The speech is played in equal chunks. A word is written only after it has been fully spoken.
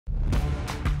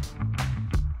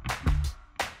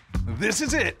This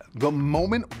is it, the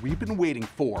moment we've been waiting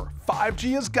for.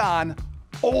 5G is gone,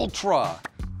 Ultra.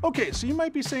 Okay, so you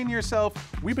might be saying to yourself,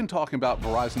 we've been talking about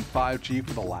Verizon 5G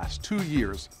for the last 2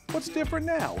 years. What's different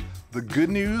now? The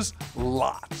good news,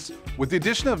 lots. With the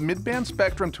addition of midband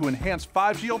spectrum to enhance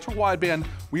 5G Ultra Wideband,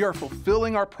 we are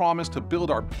fulfilling our promise to build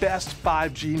our best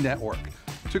 5G network.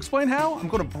 To explain how, I'm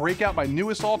going to break out my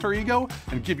newest alter ego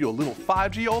and give you a little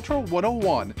 5G Ultra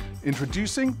 101.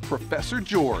 Introducing Professor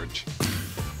George.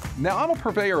 Now, I'm a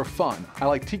purveyor of fun. I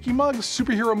like tiki mugs,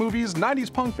 superhero movies,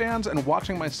 90s punk bands, and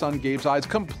watching my son Gabe's eyes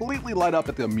completely light up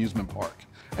at the amusement park.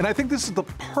 And I think this is the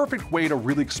perfect way to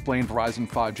really explain Verizon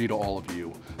 5G to all of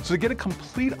you. So to get a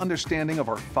complete understanding of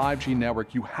our 5G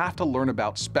network, you have to learn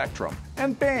about spectrum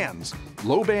and bands,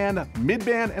 low band,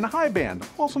 midband, and high band,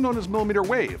 also known as millimeter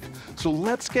wave. So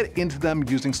let's get into them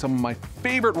using some of my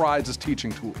favorite rides as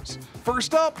teaching tools.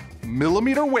 First up,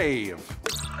 millimeter wave.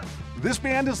 This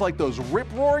band is like those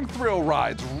rip-roaring thrill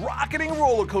rides, rocketing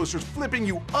roller coasters flipping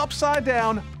you upside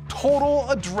down, total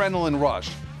adrenaline rush.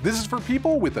 This is for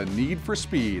people with a need for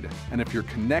speed. And if you're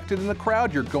connected in the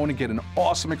crowd, you're going to get an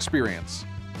awesome experience.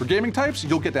 For gaming types,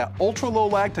 you'll get that ultra low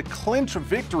lag to clinch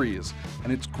victories.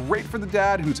 And it's great for the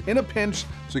dad who's in a pinch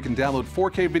so he can download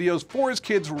 4K videos for his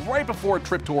kids right before a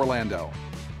trip to Orlando.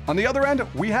 On the other end,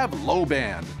 we have low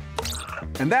band.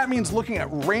 And that means looking at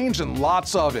range and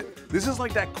lots of it. This is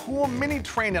like that cool mini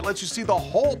train that lets you see the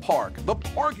whole park, the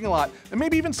parking lot, and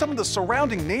maybe even some of the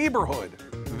surrounding neighborhood.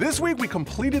 This week we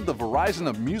completed the Verizon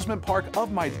amusement park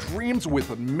of my dreams with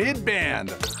midband.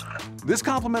 This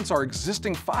complements our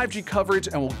existing 5G coverage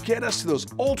and will get us to those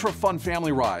ultra fun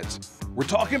family rides. We're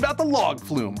talking about the log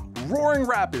flume, roaring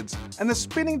rapids, and the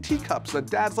spinning teacups that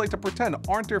dads like to pretend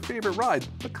aren't their favorite ride,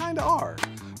 but kinda are.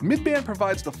 Midband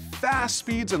provides the fast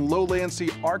speeds and low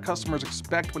latency our customers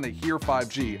expect when they hear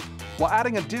 5G, while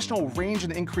adding additional range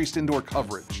and increased indoor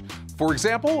coverage. For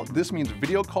example, this means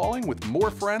video calling with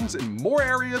more friends in more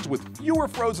areas with fewer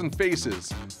frozen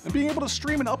faces, and being able to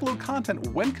stream and upload content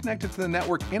when connected to the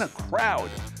network in a crowd.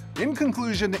 In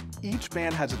conclusion, each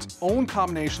band has its own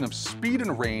combination of speed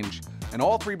and range, and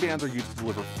all three bands are used to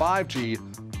deliver 5G,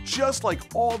 just like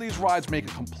all these rides make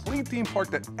a complete theme park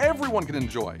that everyone can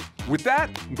enjoy. With that,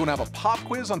 I'm going to have a pop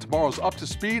quiz on tomorrow's Up to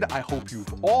Speed. I hope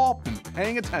you've all been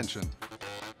paying attention.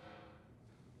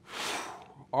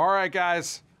 All right,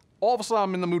 guys. All of a sudden,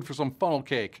 I'm in the mood for some funnel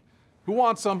cake. Who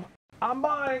wants some? I'm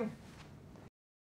buying.